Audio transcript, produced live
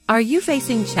Are you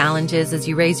facing challenges as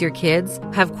you raise your kids?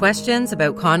 Have questions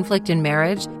about conflict in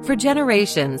marriage? For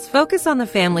generations, Focus on the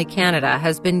Family Canada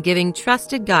has been giving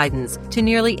trusted guidance to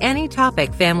nearly any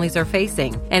topic families are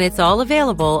facing, and it's all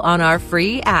available on our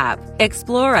free app.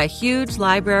 Explore a huge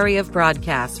library of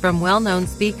broadcasts from well-known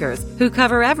speakers who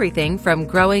cover everything from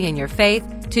growing in your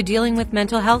faith to dealing with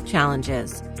mental health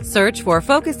challenges. Search for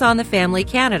Focus on the Family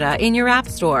Canada in your app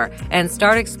store and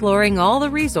start exploring all the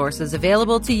resources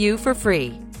available to you for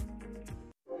free.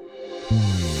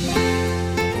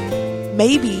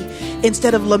 Maybe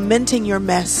instead of lamenting your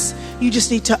mess, you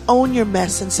just need to own your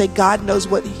mess and say, God knows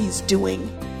what He's doing.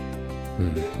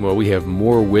 Well, we have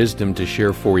more wisdom to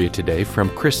share for you today from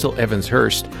Crystal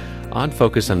Evans-Hurst on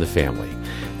Focus on the Family.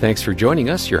 Thanks for joining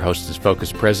us. Your host is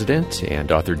Focus President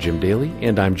and author Jim Daly,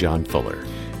 and I'm John Fuller.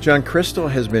 John, Crystal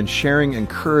has been sharing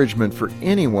encouragement for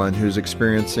anyone who's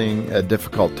experiencing a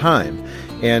difficult time.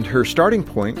 And her starting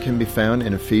point can be found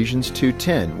in Ephesians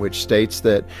 2:10, which states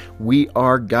that we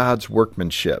are God's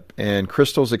workmanship. And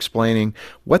Crystal's explaining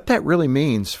what that really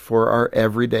means for our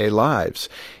everyday lives.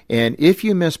 And if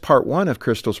you missed part one of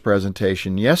Crystal's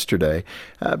presentation yesterday,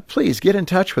 please get in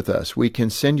touch with us. We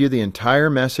can send you the entire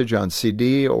message on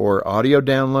CD or audio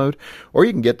download, or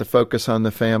you can get the Focus on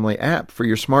the Family app for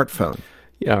your smartphone.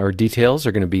 Yeah, our details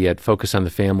are going to be at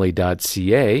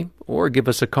focusonthefamily.ca, or give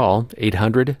us a call,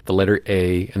 800, the letter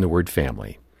A, and the word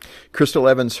family. Crystal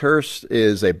Evans-Hurst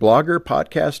is a blogger,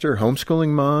 podcaster, homeschooling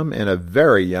mom, and a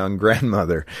very young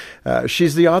grandmother.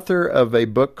 She's the author of a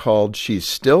book called She's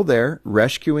Still There,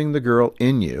 Rescuing the Girl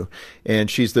in You, and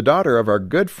she's the daughter of our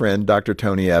good friend, Dr.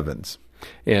 Tony Evans.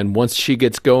 And once she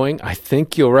gets going, I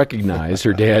think you'll recognize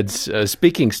her dad's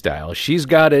speaking style. She's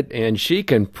got it, and she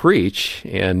can preach.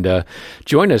 And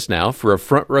join us now for a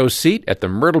front row seat at the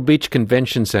Myrtle Beach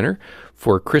Convention Center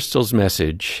for Crystal's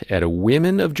message at a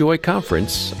Women of Joy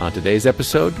conference on today's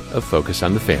episode of Focus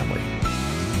on the Family.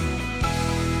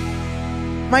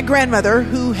 My grandmother,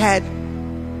 who had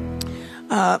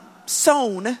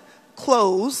sewn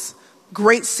clothes,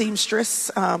 great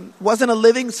seamstress, wasn't a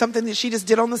living, something that she just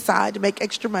did on the side to make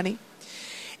extra money.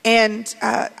 And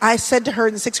I said to her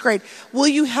in the 6th grade, will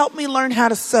you help me learn how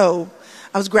to sew?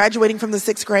 I was graduating from the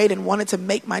 6th grade and wanted to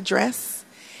make my dress.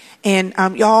 And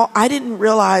y'all, I didn't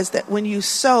realize that when you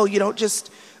sew, you don't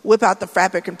just whip out the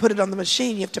fabric and put it on the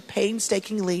machine. You have to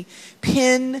painstakingly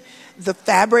pin the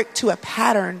fabric to a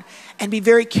pattern and be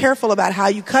very careful about how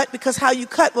you cut, because how you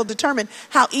cut will determine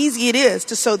how easy it is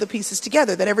to sew the pieces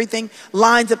together, that everything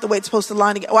lines up the way it's supposed to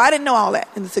line together. Well, I didn't know all that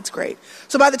in the 6th grade.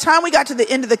 So by the time we got to the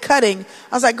end of the cutting,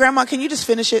 I was like, Grandma, can you just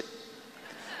finish it?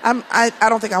 I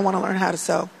don't think I want to learn how to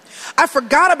sew. I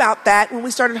forgot about that when we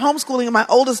started homeschooling, and my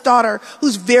oldest daughter,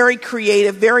 who's very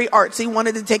creative, very artsy,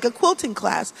 wanted to take a quilting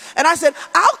class. And I said,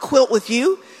 I'll quilt with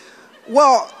you.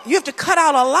 Well, you have to cut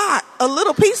out a lot of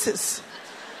little pieces.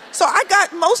 So I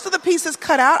got most of the pieces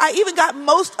cut out. I even got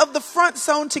most of the front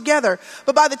sewn together.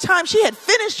 But by the time she had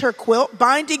finished her quilt,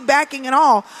 binding, backing, and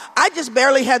all, I just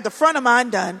barely had the front of mine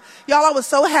done. Y'all, I was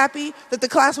so happy that the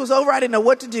class was over. I didn't know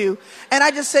what to do. And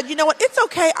I just said, you know what? It's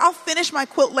okay. I'll finish my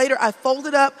quilt later. I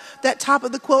folded up that top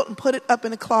of the quilt and put it up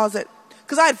in a closet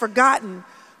because I had forgotten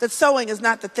that sewing is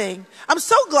not the thing. I'm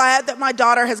so glad that my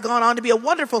daughter has gone on to be a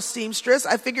wonderful seamstress.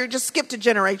 I figured just skipped a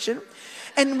generation.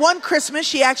 And one Christmas,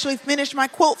 she actually finished my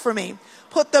quilt for me.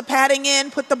 Put the padding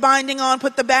in, put the binding on,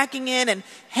 put the backing in, and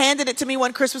handed it to me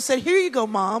one Christmas. Said, here you go,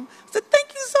 Mom. I said,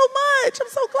 thank you so much. I'm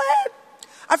so glad.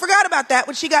 I forgot about that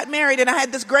when she got married, and I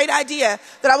had this great idea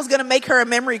that I was going to make her a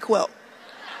memory quilt.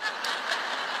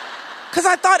 Because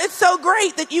I thought it's so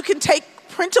great that you can take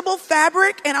printable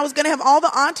fabric, and I was going to have all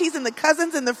the aunties and the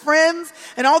cousins and the friends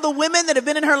and all the women that have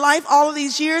been in her life all of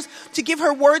these years to give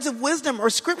her words of wisdom or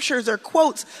scriptures or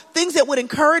quotes, things that would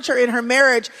encourage her in her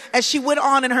marriage as she went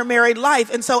on in her married life.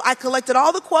 And so I collected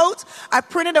all the quotes, I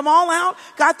printed them all out,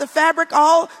 got the fabric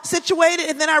all situated,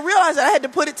 and then I realized that I had to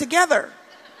put it together.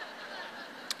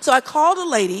 So I called a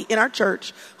lady in our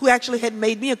church who actually had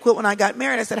made me a quilt when I got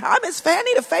married. I said, hi, Miss Faye, I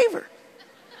need a favor.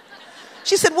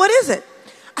 She said, what is it?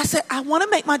 I said, I want to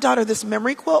make my daughter this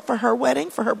memory quilt for her wedding,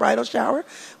 for her bridal shower.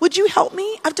 Would you help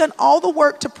me? I've done all the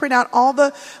work to print out all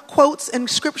the quotes and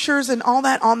scriptures and all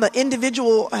that on the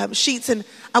individual sheets, and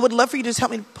I would love for you to just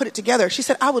help me put it together. She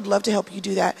said, I would love to help you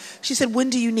do that. She said, when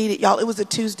do you need it, y'all? It was a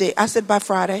Tuesday. I said, by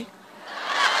Friday.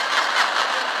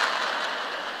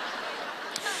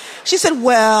 She said,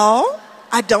 well,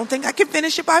 I don't think I can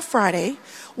finish it by Friday.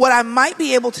 What I might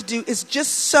be able to do is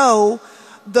just sew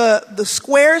the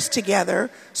squares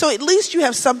together, so at least you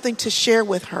have something to share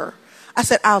with her. I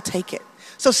said, I'll take it.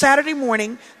 So Saturday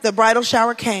morning, the bridal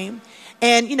shower came,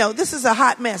 And, this is a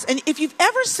hot mess. And if you've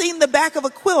ever seen the back of a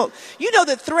quilt, you know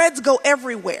that threads go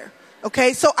everywhere.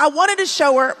 Okay, so I wanted to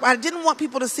show her. I didn't want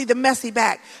people to see the messy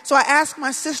back. So I asked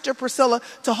my sister Priscilla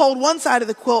to hold one side of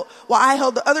the quilt while I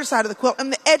held the other side of the quilt.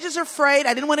 And the edges are frayed.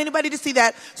 I didn't want anybody to see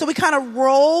that. So we kind of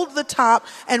rolled the top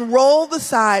and rolled the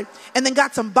side and then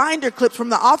got some binder clips from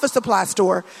the office supply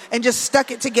store and just stuck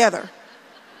it together.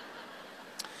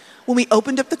 When we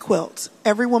opened up the quilt,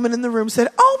 every woman in the room said,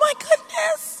 "Oh my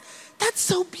goodness, that's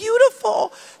so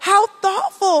beautiful. How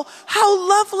thoughtful. How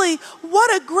lovely.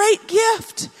 What a great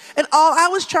gift." And all I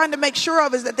was trying to make sure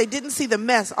of is that they didn't see the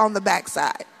mess on the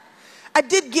backside. I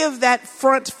did give that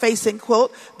front-facing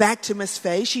quilt back to Miss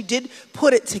Faye. She did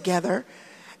put it together.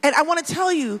 And I want to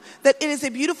tell you that it is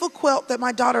a beautiful quilt that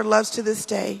my daughter loves to this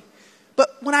day.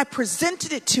 But when I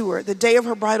presented it to her the day of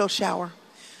her bridal shower,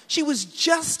 she was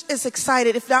just as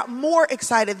excited, if not more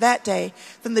excited that day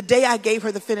than the day I gave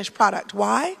her the finished product.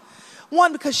 Why?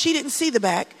 One, because she didn't see the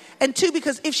back. And two,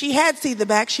 because if she had seen the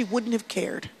back, she wouldn't have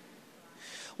cared.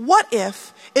 What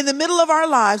if, in the middle of our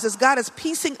lives, as God is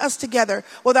piecing us together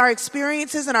with our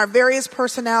experiences and our various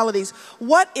personalities,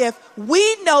 what if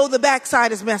we know the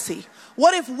backside is messy?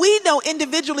 What if we know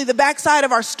individually the backside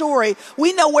of our story?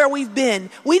 We know where we've been.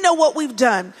 We know what we've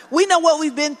done. We know what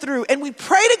we've been through. And we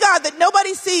pray to God that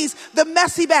nobody sees the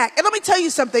messy back. And let me tell you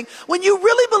something. When you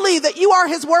really believe that you are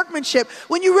his workmanship,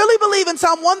 when you really believe in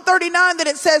Psalm 139 that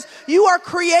it says you are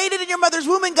created in your mother's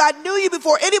womb and God knew you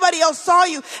before anybody else saw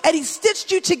you and he stitched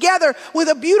you together with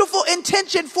a beautiful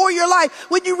intention for your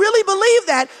life. When you really believe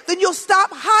that, then you'll stop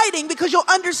hiding because you'll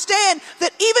understand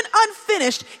that even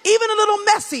unfinished, even a little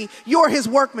messy, you're his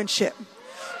workmanship.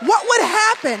 What would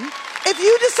happen if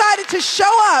you decided to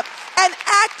show up and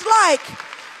act like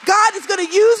God is going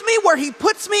to use me where he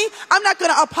puts me? I'm not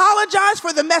going to apologize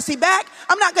for the messy back.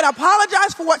 I'm not going to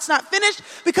apologize for what's not finished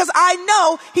because I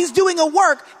know he's doing a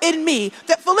work in me.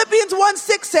 That Philippians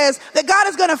 1:6 says that God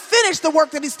is going to finish the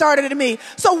work that he started in me.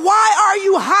 So why are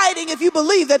you hiding if you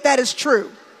believe that that is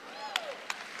true?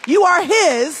 You are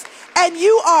his and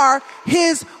you are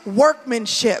his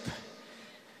workmanship.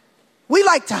 We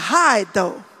like to hide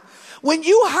though. When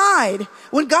you hide,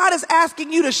 when God is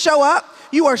asking you to show up,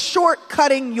 you are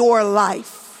shortcutting your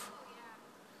life.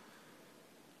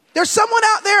 There's someone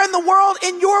out there in the world,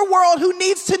 in your world, who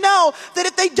needs to know that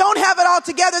if they don't have it all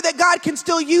together, that God can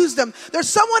still use them. There's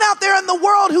someone out there in the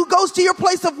world who goes to your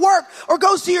place of work or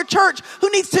goes to your church who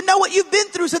needs to know what you've been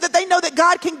through so that they know that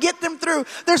God can get them through.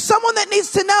 There's someone that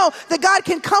needs to know that God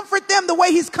can comfort them the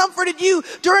way he's comforted you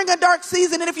during a dark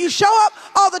season. And if you show up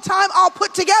all the time, all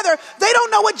put together, they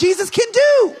don't know what Jesus can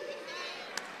do.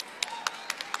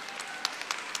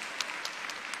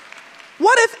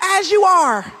 What if as you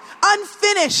are,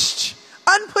 unfinished,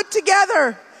 unput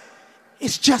together,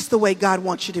 it's just the way God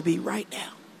wants you to be right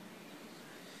now?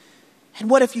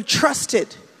 And what if you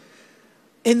trusted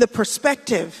in the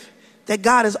perspective that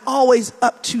God is always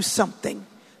up to something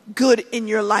good in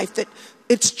your life? That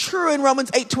it's true in Romans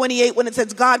 8:28 when it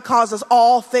says God causes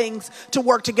all things to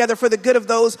work together for the good of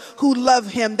those who love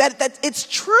him. That it's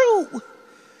true.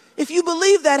 If you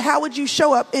believe that, how would you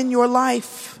show up in your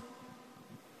life?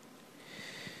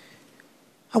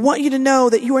 I want you to know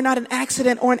that you are not an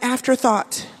accident or an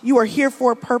afterthought. You are here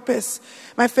for a purpose.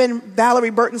 My friend Valerie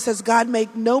Burton says God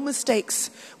made no mistakes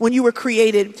when you were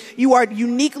created. You are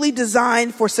uniquely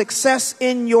designed for success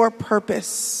in your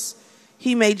purpose.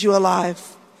 He made you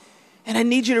alive. And I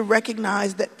need you to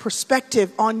recognize that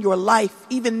perspective on your life,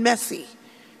 even messy,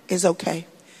 is okay.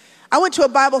 I went to a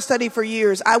Bible study for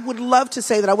years. I would love to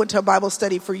say that I went to a Bible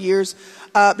study for years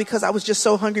because I was just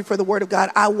so hungry for the Word of God.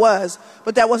 I was,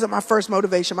 but that wasn't my first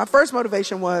motivation. My first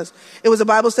motivation was, it was a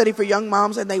Bible study for young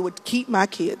moms and they would keep my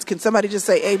kids. Can somebody just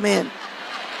say amen?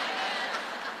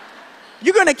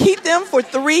 You're going to keep them for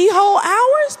 3 whole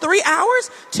hours, 3 hours,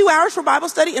 2 hours for Bible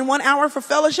study and 1 hour for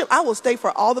fellowship? I will stay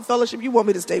for all the fellowship you want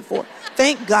me to stay for.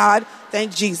 Thank God.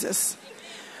 Thank Jesus.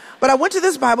 But I went to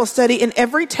this Bible study and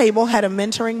every table had a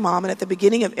mentoring mom. And at the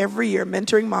beginning of every year,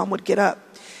 mentoring mom would get up.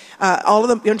 All of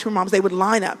the mentoring moms, they would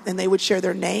line up and they would share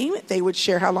their name. They would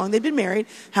share how long they'd been married,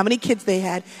 how many kids they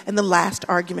had, and the last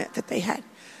argument that they had.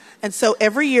 And so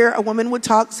every year a woman would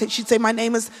talk. She'd say, my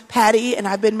name is Patty and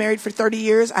I've been married for 30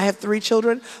 years. I have 3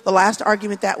 children. The last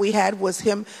argument that we had was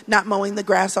him not mowing the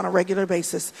grass on a regular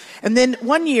basis. And then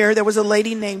one year there was a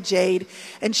lady named Jade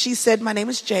and she said, my name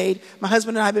is Jade. My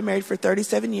husband and I have been married for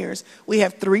 37 years. We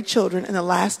have 3 children. And the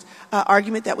last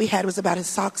argument that we had was about his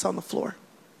socks on the floor.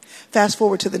 Fast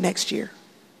forward to the next year.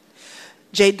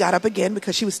 Jade got up again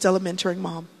because she was still a mentoring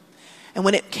mom. And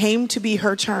when it came to be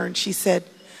her turn, she said,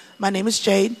 my name is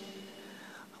Jade.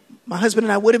 My husband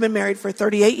and I would have been married for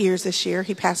 38 years this year.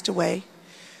 He passed away.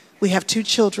 We have 2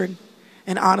 children.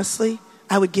 And honestly,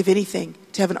 I would give anything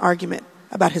to have an argument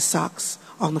about his socks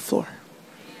on the floor.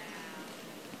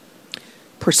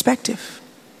 Perspective.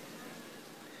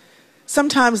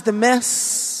 Sometimes the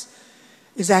mess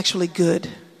is actually good.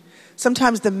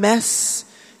 Sometimes the mess,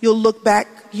 you'll look back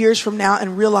years from now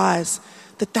and realize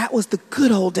that was the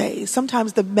good old days.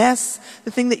 Sometimes the mess,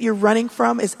 the thing that you're running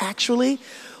from, is actually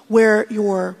where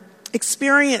your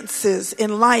experiences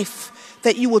in life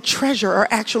that you will treasure are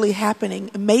actually happening.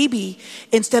 Maybe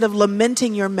instead of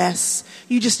lamenting your mess,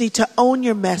 you just need to own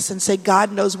your mess and say,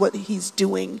 God knows what he's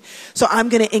doing. So I'm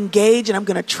going to engage and I'm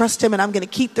going to trust him and I'm going to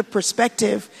keep the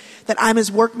perspective that I'm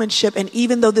his workmanship. And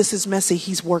even though this is messy,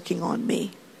 he's working on me.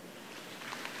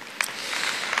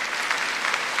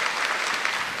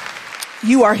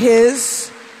 You are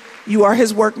his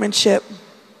workmanship.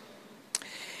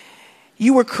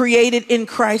 You were created in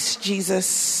Christ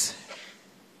Jesus.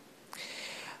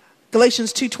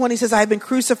 Galatians 2:20 says, I have been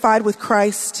crucified with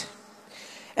Christ,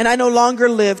 and I no longer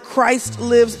live. Christ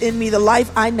lives in me. The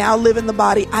life I now live in the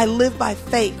body, I live by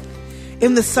faith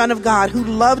in the Son of God who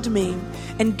loved me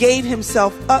and gave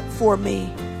himself up for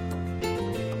me.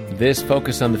 This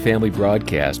Focus on the Family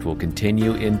broadcast will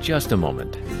continue in just a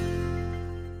moment.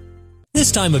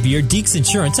 This time of year, Deeks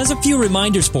Insurance has a few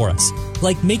reminders for us,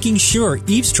 like making sure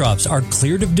eaves troughs are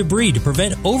cleared of debris to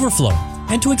prevent overflow,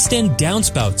 and to extend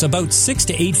downspouts about 6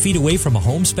 to 8 feet away from a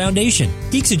home's foundation.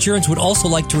 Deeks Insurance would also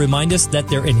like to remind us that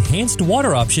their enhanced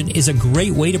water option is a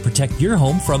great way to protect your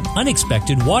home from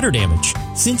unexpected water damage.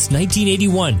 Since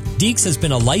 1981, Deeks has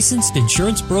been a licensed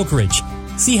insurance brokerage.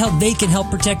 See how they can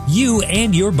help protect you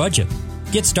and your budget.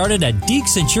 Get started at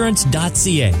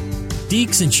deeksinsurance.ca.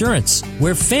 Deeks Insurance,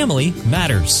 where family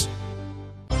matters.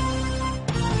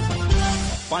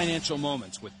 Financial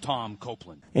Moments with Tom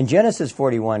Copeland. In Genesis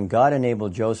 41, God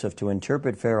enabled Joseph to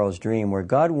interpret Pharaoh's dream, where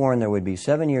God warned there would be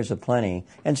 7 years of plenty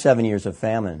and 7 years of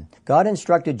famine. God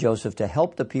instructed Joseph to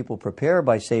help the people prepare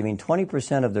by saving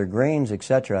 20% of their grains,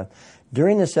 etc.,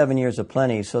 during the 7 years of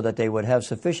plenty so that they would have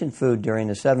sufficient food during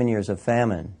the 7 years of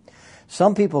famine.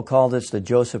 Some people call this the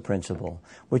Joseph Principle,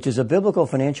 which is a biblical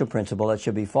financial principle that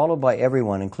should be followed by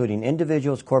everyone, including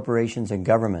individuals, corporations, and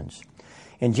governments.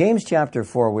 In James chapter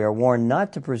 4, we are warned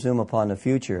not to presume upon the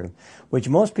future, which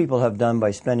most people have done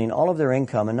by spending all of their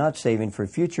income and not saving for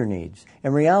future needs.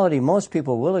 In reality, most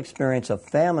people will experience a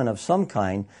famine of some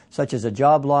kind, such as a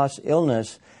job loss,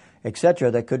 illness,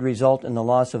 etc., that could result in the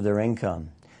loss of their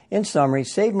income. In summary,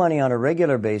 save money on a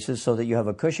regular basis so that you have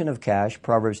a cushion of cash,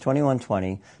 Proverbs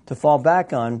 21:20, to fall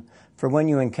back on for when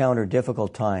you encounter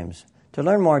difficult times. To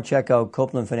learn more, check out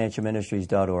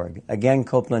CopelandFinancialMinistries.org. Again,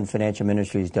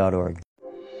 CopelandFinancialMinistries.org.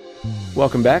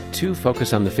 Welcome back to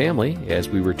Focus on the Family as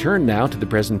we return now to the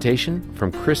presentation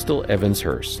from Crystal Evans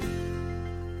Hurst.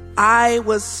 I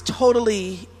was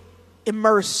totally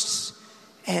immersed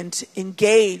and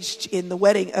engaged in the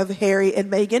wedding of Harry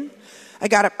and Meghan. I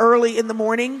got up early in the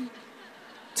morning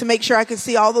to make sure I could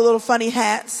see all the little funny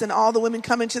hats and all the women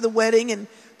coming to the wedding and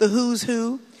the who's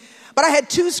who. But I had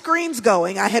 2 screens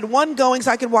going. I had one going so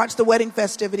I could watch the wedding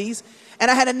festivities, and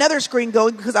I had another screen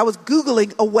going because I was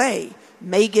Googling away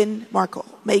Meghan Markle.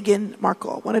 Meghan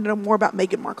Markle. I wanted to know more about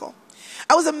Meghan Markle.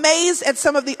 I was amazed at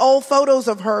some of the old photos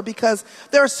of her because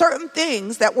there are certain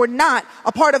things that were not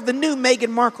a part of the new Meghan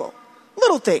Markle.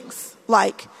 Little things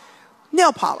like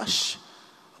nail polish.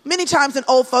 Many times in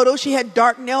old photos, she had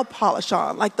dark nail polish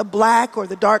on, like the black or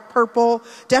the dark purple.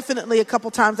 Definitely a couple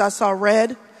times I saw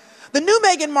red. The new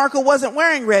Meghan Markle wasn't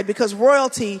wearing red because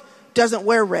royalty doesn't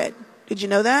wear red. Did you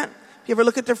know that? If you ever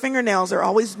look at their fingernails, they're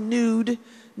always nude,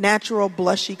 natural,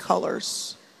 blushy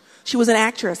colors. She was an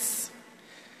actress.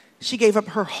 She gave up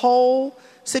her whole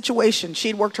situation.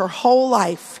 She'd worked her whole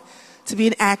life to be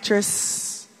an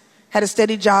actress, had a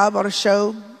steady job on a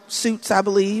show, Suits, I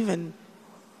believe, and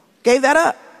gave that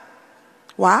up.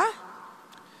 Why?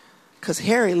 Because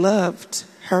Harry loved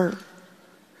her.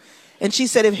 And she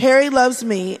said, if Harry loves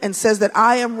me and says that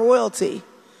I am royalty,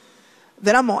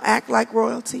 then I'm going to act like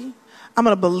royalty. I'm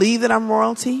going to believe that I'm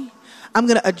royalty. I'm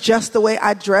going to adjust the way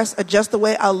I dress, adjust the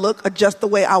way I look, adjust the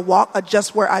way I walk,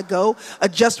 adjust where I go,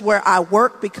 adjust where I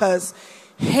work, because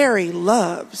Harry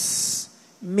loves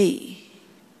me.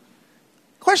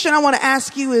 Question I want to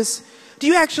ask you is, Do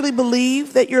you actually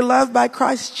believe that you're loved by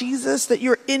Christ Jesus, that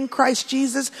you're in Christ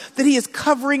Jesus, that he is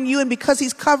covering you, and because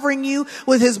he's covering you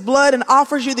with his blood and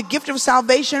offers you the gift of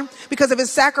salvation because of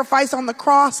his sacrifice on the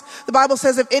cross, the Bible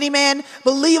says if any man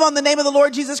believe on the name of the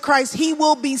Lord Jesus Christ, he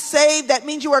will be saved. That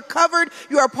means you are covered.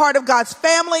 You are a part of God's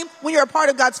family. When you're a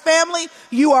part of God's family,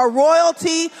 you are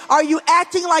royalty. Are you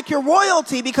acting like you're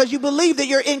royalty because you believe that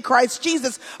you're in Christ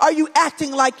Jesus? Are you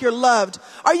acting like you're loved?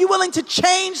 Are you willing to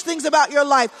change things about your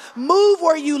life? Move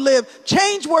where you live,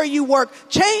 change where you work,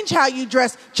 change how you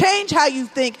dress, change how you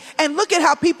think, and look at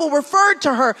how people referred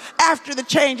to her after the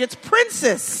change. It's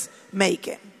Princess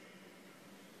Megan.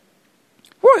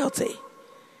 Royalty.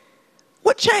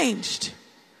 What changed?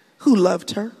 Who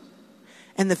loved her?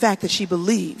 And the fact that she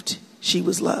believed she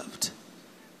was loved.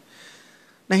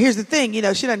 Now here's the thing, she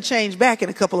doesn't change back in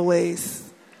a couple of ways.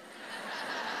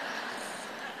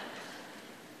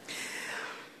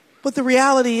 But the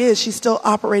reality is she's still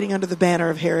operating under the banner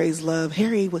of Harry's love.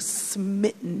 Harry was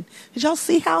smitten. Did y'all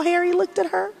see how Harry looked at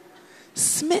her?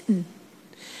 Smitten.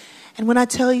 And when I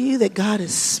tell you that God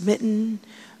is smitten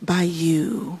by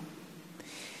you,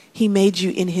 he made you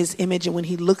in his image. And when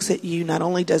he looks at you, not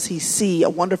only does he see a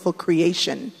wonderful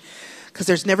creation, because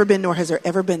there's never been, nor has there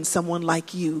ever been someone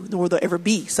like you, nor will there ever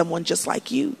be someone just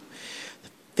like you. The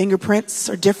fingerprints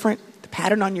are different. The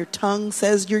pattern on your tongue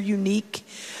says you're unique.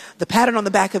 The pattern on the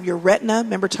back of your retina,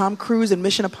 remember Tom Cruise in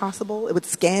Mission Impossible? It would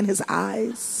scan his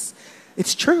eyes.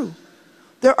 It's true.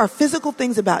 There are physical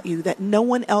things about you that no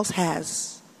one else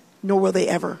has, nor will they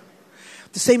ever.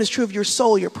 The same is true of your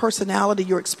soul, your personality,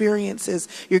 your experiences,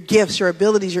 your gifts, your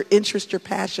abilities, your interests, your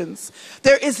passions.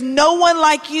 There is no one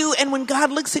like you. And when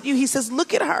God looks at you, he says,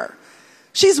 look at her.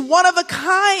 She's one of a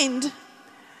kind.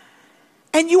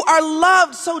 And you are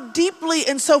loved so deeply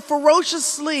and so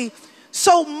ferociously,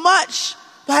 so much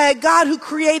by a God who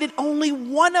created only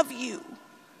one of you.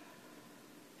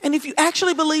 And if you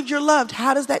actually believed you're loved,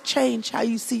 how does that change how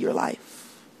you see your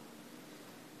life?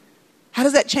 How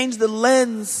does that change the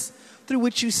lens through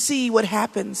which you see what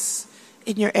happens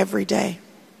in your everyday?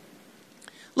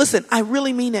 Listen, I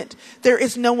really mean it. There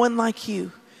is no one like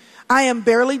you. I am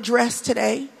barely dressed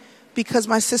today because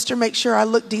my sister makes sure I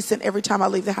look decent every time I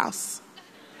leave the house.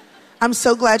 I'm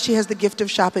so glad she has the gift of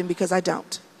shopping because I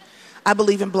don't. I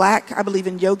believe in black. I believe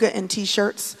in yoga and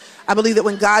t-shirts. I believe that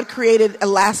when God created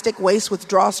elastic waist with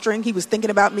drawstring, he was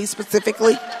thinking about me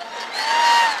specifically.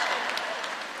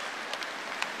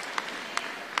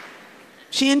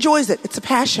 She enjoys it. It's a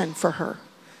passion for her.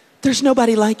 There's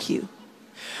nobody like you.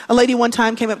 A lady one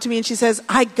time came up to me and she says,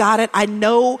 I got it. I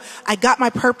know. I got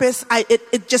my purpose.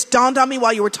 It just dawned on me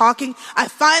while you were talking. I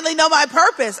finally know my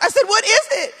purpose. I said, what is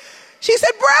it? She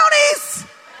said, brownies.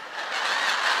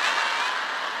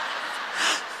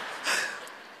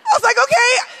 I was like,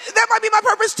 okay, that might be my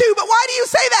purpose too, but why do you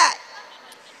say that?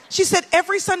 She said,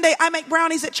 every Sunday I make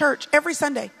brownies at church, every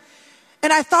Sunday.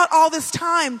 And I thought all this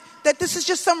time that this is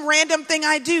just some random thing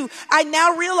I do. I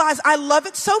now realize I love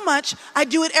it so much. I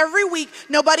do it every week.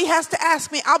 Nobody has to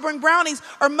ask me. I'll bring brownies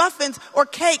or muffins or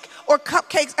cake or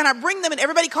cupcakes, and I bring them and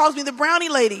everybody calls me the brownie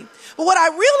lady. But what I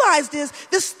realized is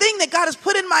this thing that God has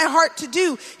put in my heart to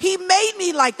do, he made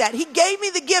me like that. He gave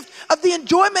me the gift of the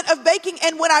enjoyment of baking.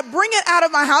 And when I bring it out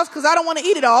of my house, because I don't want to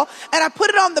eat it all, and I put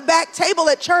it on the back table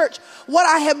at church, what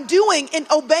I am doing in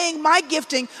obeying my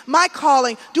gifting, my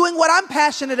calling, doing what I'm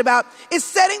passionate about, is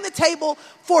setting the table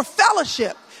for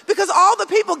fellowship, because all the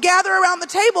people gather around the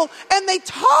table and they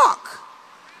talk.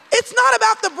 It's not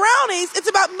about the brownies. It's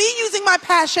about me using my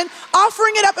passion,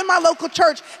 offering it up in my local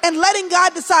church, and letting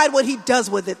God decide what he does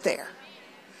with it there.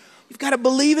 You've got to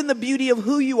believe in the beauty of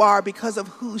who you are because of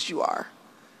whose you are.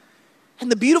 And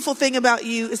the beautiful thing about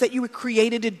you is that you were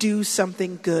created to do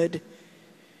something good.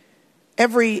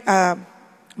 Every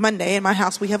Monday in my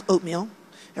house we have oatmeal.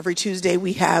 Every Tuesday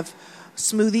we have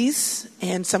smoothies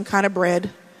and some kind of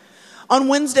bread. On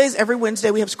Wednesdays, every Wednesday,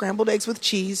 we have scrambled eggs with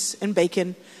cheese and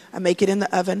bacon. I make it in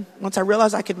the oven. Once I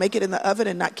realized I could make it in the oven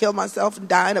and not kill myself and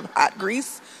dying of hot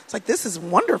grease, it's like, this is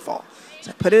wonderful.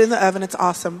 So I put it in the oven. It's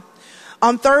awesome.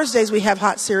 On Thursdays, we have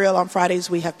hot cereal. On Fridays,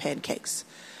 we have pancakes.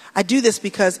 I do this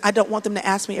because I don't want them to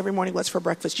ask me every morning what's for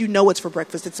breakfast. You know what's for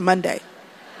breakfast. It's Monday.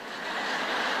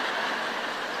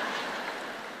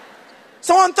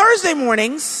 So on Thursday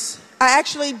mornings, I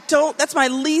actually don't, that's my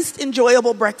least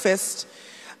enjoyable breakfast.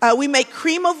 We make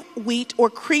cream of wheat or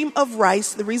cream of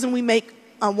rice. The reason we make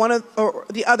one or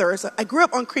the other is I grew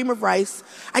up on cream of rice.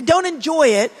 I don't enjoy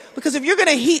it because if you're going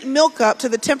to heat milk up to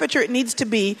the temperature it needs to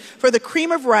be for the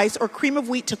cream of rice or cream of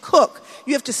wheat to cook,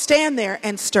 you have to stand there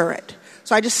and stir it.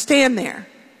 So I just stand there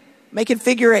making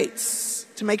figure eights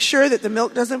to make sure that the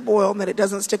milk doesn't boil and that it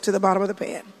doesn't stick to the bottom of the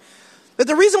pan. But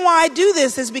the reason why I do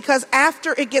this is because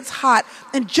after it gets hot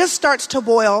and just starts to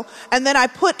boil, and then I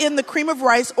put in the cream of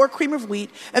rice or cream of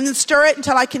wheat and then stir it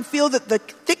until I can feel that the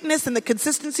thickness and the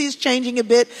consistency is changing a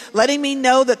bit, letting me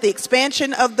know that the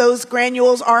expansion of those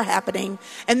granules are happening.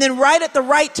 And then right at the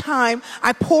right time,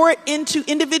 I pour it into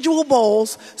individual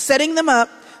bowls, setting them up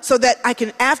so that I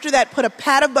can, after that, put a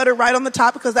pat of butter right on the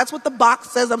top, because that's what the box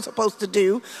says I'm supposed to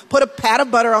do. Put a pat of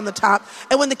butter on the top.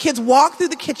 And when the kids walk through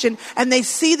the kitchen and they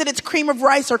see that it's cream of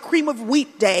rice or cream of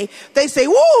wheat day, they say,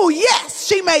 "Whoa, yes,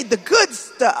 she made the good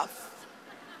stuff."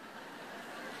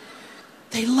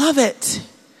 They love it.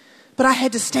 But I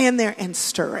had to stand there and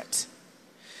stir it.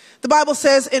 The Bible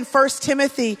says in 1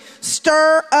 Timothy,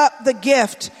 stir up the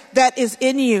gift that is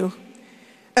in you.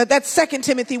 That's 2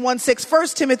 Timothy 1:6.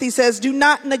 1 Timothy says, do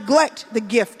not neglect the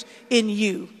gift in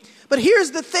you. But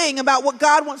here's the thing about what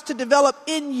God wants to develop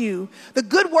in you. The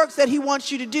good works that he wants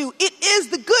you to do. It is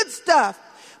the good stuff.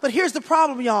 But here's the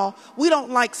problem, y'all. We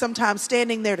don't like sometimes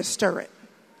standing there to stir it.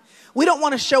 We don't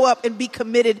want to show up and be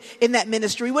committed in that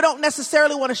ministry. We don't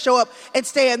necessarily want to show up and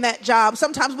stay in that job.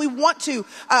 Sometimes we want to.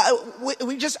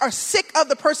 We just are sick of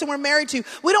the person we're married to.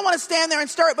 We don't want to stand there and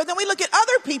stir it. But then we look at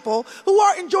other people who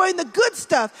are enjoying the good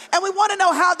stuff, and we want to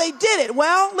know how they did it.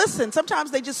 Well, listen,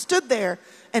 sometimes they just stood there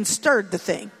and stirred the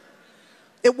thing.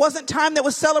 It wasn't time that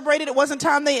was celebrated. It wasn't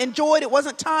time they enjoyed. It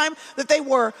wasn't time that they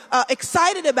were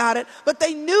excited about it. But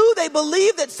they knew, they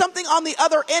believed that something on the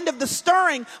other end of the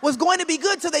stirring was going to be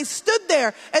good. So they stood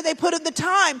there and they put in the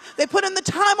time. They put in the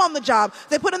time on the job.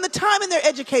 They put in the time in their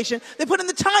education. They put in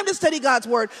the time to study God's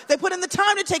word. They put in the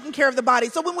time to taking care of the body.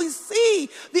 So when we see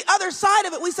the other side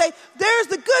of it, we say, there's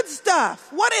the good stuff.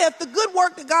 What if the good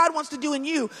work that God wants to do in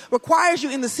you requires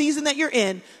you in the season that you're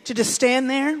in to just stand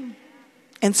there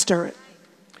and stir it?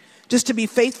 Just to be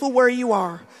faithful where you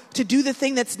are, to do the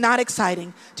thing that's not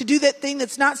exciting, to do that thing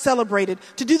that's not celebrated,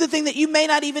 to do the thing that you may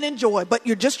not even enjoy, but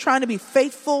you're just trying to be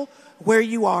faithful where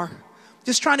you are.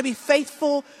 Just trying to be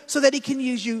faithful so that he can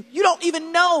use you. You don't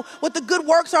even know what the good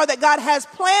works are that God has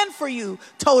planned for you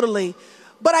totally.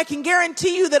 But I can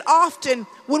guarantee you that often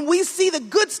when we see the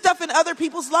good stuff in other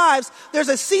people's lives, there's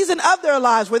a season of their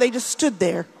lives where they just stood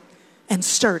there and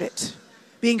stirred it,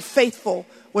 being faithful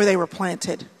where they were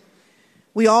planted.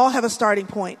 We all have a starting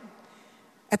point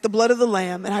at the blood of the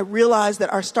Lamb, and I realize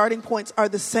that our starting points are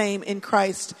the same in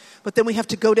Christ, but then we have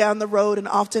to go down the road, and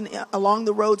often along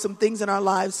the road some things in our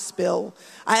lives spill.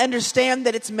 I understand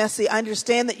that it's messy. I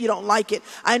understand that you don't like it.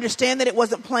 I understand that it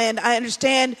wasn't planned. I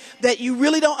understand that you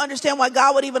really don't understand why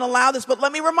God would even allow this, but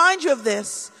let me remind you of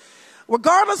this.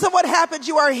 Regardless of what happens,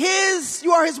 you are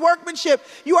his workmanship.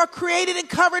 You are created and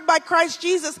covered by Christ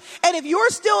Jesus. And if you're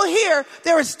still here,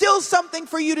 there is still something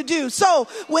for you to do. So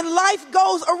when life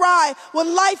goes awry,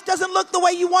 when life doesn't look the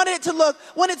way you wanted it to look,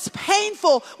 when it's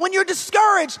painful, when you're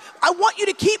discouraged, I want you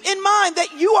to keep in mind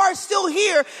that you are still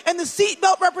here, and the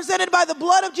seatbelt represented by the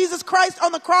blood of Jesus Christ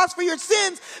on the cross for your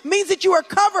sins means that you are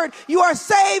covered, you are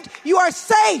saved, you are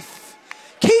safe.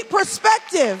 Keep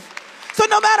perspective. So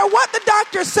no matter what the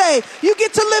doctors say, you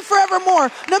get to live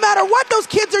forevermore. No matter what those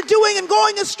kids are doing and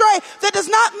going astray, that does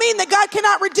not mean that God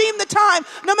cannot redeem the time.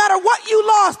 No matter what you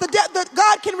lost, that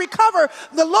God can recover.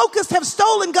 The locusts have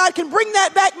stolen. God can bring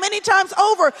that back many times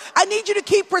over. I need you to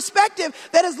keep perspective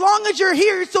that as long as you're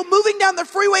here, you're still moving down the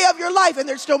freeway of your life, and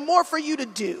there's still more for you to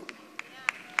do.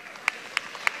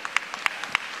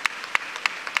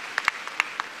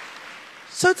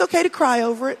 So it's okay to cry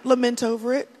over it, lament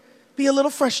over it. Be a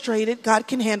little frustrated. God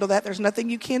can handle that. There's nothing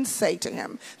you can say to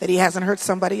him that he hasn't heard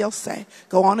somebody else say.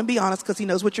 Go on and be honest, because he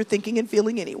knows what you're thinking and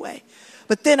feeling anyway.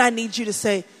 But then I need you to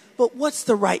say, but what's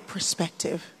the right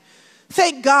perspective?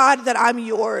 Thank God that I'm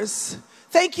yours.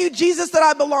 Thank you, Jesus, that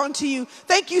I belong to you.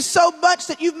 Thank you so much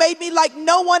that you've made me like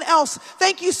no one else.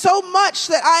 Thank you so much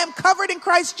that I am covered in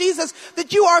Christ Jesus,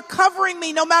 that you are covering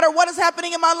me no matter what is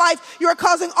happening in my life. You are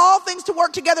causing all things to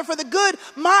work together for the good,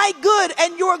 my good,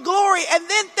 and your glory. And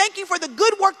then thank you for the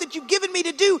good work that you've given me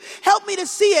to do. Help me to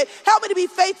see it. Help me to be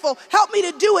faithful. Help me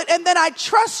to do it. And then I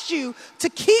trust you to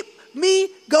keep me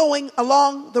going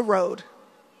along the road.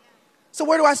 So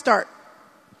where do I start?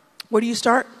 Where do you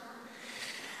start?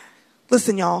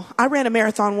 Listen, y'all, I ran a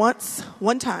marathon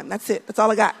one time. That's it. That's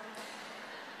all I got.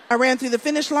 I ran through the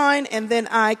finish line, and then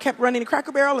I kept running to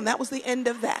Cracker Barrel, and that was the end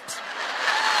of that.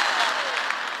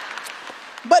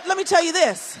 But let me tell you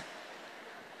this.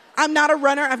 I'm not a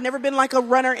runner. I've never been like a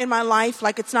runner in my life.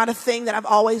 Like, it's not a thing that I've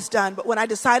always done. But when I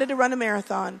decided to run a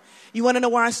marathon, you want to know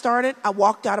where I started? I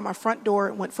walked out of my front door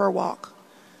and went for a walk.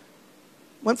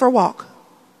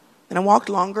 And I walked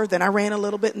longer, then I ran a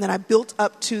little bit, and then I built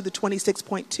up to the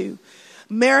 26.2.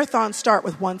 Marathons start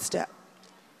with one step.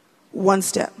 One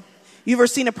step. You ever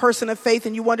seen a person of faith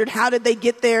and you wondered, how did they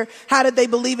get there? How did they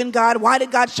believe in God? Why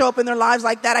did God show up in their lives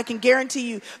like that? I can guarantee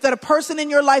you that a person in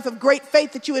your life of great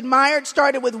faith that you admired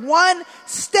started with one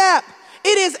step.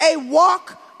 It is a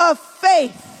walk of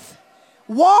faith.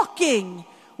 Walking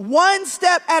one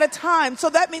step at a time. So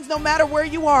that means no matter where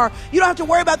you are, you don't have to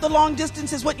worry about the long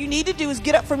distances. What you need to do is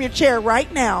get up from your chair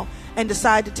right now and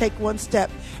decide to take one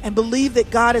step and believe that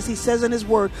God, as he says in his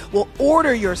word, will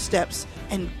order your steps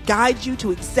and guide you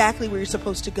to exactly where you're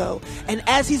supposed to go. And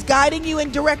as he's guiding you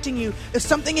and directing you, if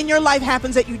something in your life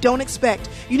happens that you don't expect,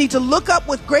 you need to look up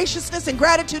with graciousness and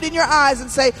gratitude in your eyes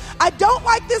and say, I don't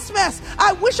like this mess.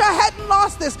 I wish I hadn't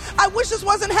lost this. I wish this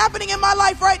wasn't happening in my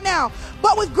life right now.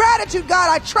 But with gratitude, God,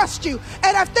 I trust you.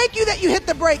 And I thank you that you hit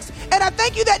the brakes. And I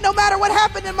thank you that no matter what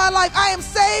happened in my life, I am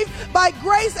saved by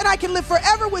grace and I can live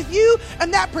forever with you.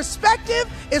 And that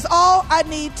perspective is all I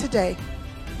need today.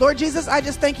 Lord Jesus, I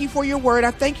just thank you for your word. I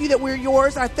thank you that we're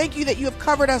yours. I thank you that you have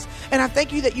covered us. And I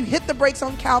thank you that you hit the brakes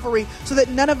on Calvary so that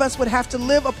none of us would have to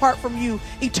live apart from you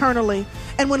eternally.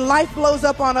 And when life blows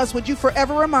up on us, would you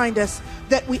forever remind us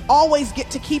that we always get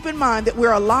to keep in mind that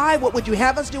we're alive? What would you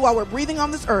have us do while we're breathing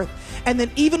on this earth? And then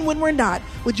even when we're not,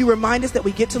 would you remind us that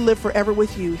we get to live forever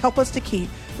with you? Help us to keep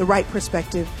the right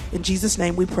perspective. In Jesus'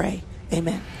 name we pray.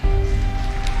 Amen.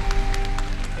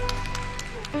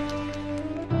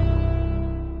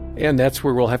 And that's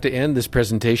where we'll have to end this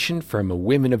presentation from a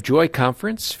Women of Joy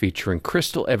conference featuring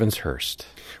Crystal Evans-Hurst.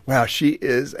 Wow, she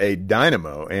is a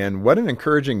dynamo, and what an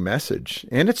encouraging message.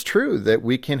 And it's true that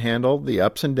we can handle the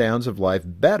ups and downs of life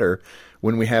better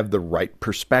when we have the right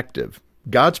perspective,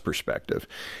 God's perspective.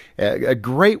 A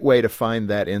great way to find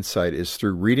that insight is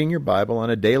through reading your Bible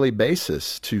on a daily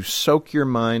basis to soak your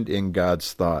mind in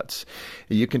God's thoughts.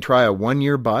 You can try a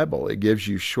one-year Bible. It gives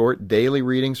you short daily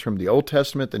readings from the Old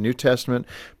Testament, the New Testament,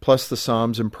 plus the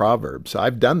Psalms and Proverbs.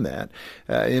 I've done that.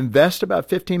 Invest about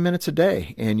 15 minutes a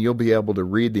day, and you'll be able to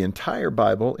read the entire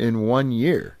Bible in 1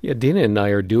 year. Yeah, Dina and I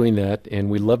are doing that, and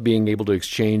we love being able to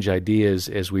exchange ideas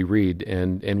as we read.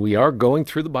 And we are going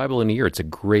through the Bible in a year. It's a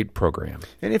great program.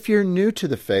 And if you're new to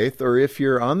the faith, or if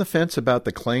you're on the fence about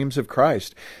the claims of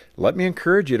Christ, let me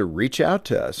encourage you to reach out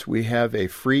to us. We have a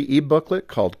free e-booklet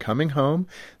called Coming Home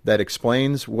that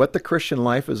explains what the Christian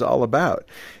life is all about.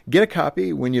 Get a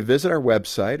copy when you visit our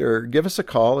website or give us a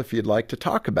call if you'd like to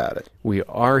talk about it. We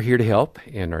are here to help,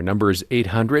 and our number is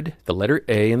 800, the letter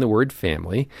A and the word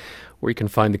family, where you can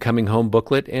find the Coming Home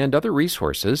booklet and other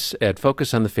resources at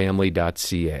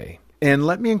focusonthefamily.ca. And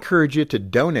let me encourage you to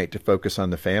donate to Focus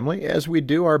on the Family as we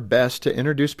do our best to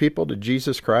introduce people to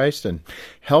Jesus Christ and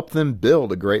help them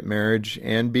build a great marriage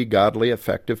and be godly,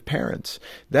 effective parents.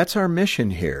 That's our mission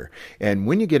here. And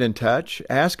when you get in touch,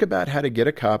 ask about how to get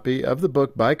a copy of the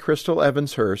book by Crystal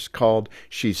Evans-Hurst called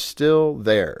She's Still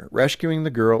There, Rescuing the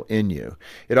Girl in You.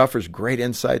 It offers great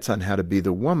insights on how to be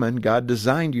the woman God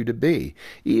designed you to be,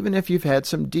 even if you've had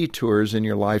some detours in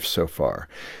your life so far.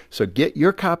 So get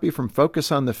your copy from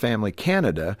Focus on the Family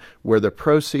Canada, where the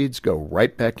proceeds go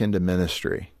right back into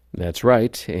ministry. That's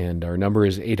right, and our number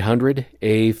is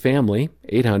 800-A-FAMILY,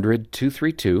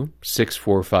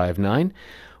 800-232-6459,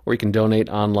 or you can donate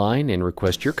online and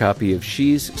request your copy of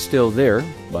She's Still There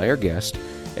by our guest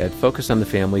at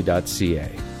focusonthefamily.ca.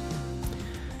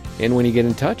 And when you get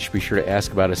in touch, be sure to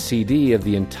ask about a CD of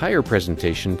the entire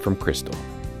presentation from Crystal.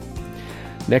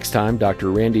 Next time,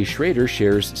 Dr. Randy Schrader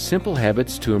shares simple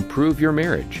habits to improve your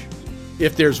marriage.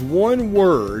 If there's one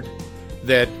word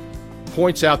that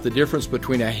points out the difference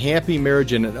between a happy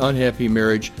marriage and an unhappy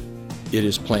marriage, it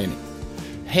is planning.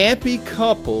 Happy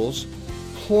couples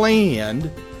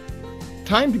planned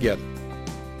time together.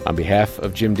 On behalf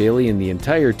of Jim Daly and the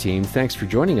entire team, thanks for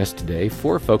joining us today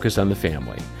for Focus on the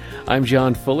Family. I'm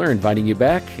John Fuller, inviting you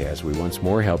back as we once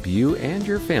more help you and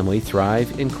your family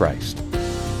thrive in Christ.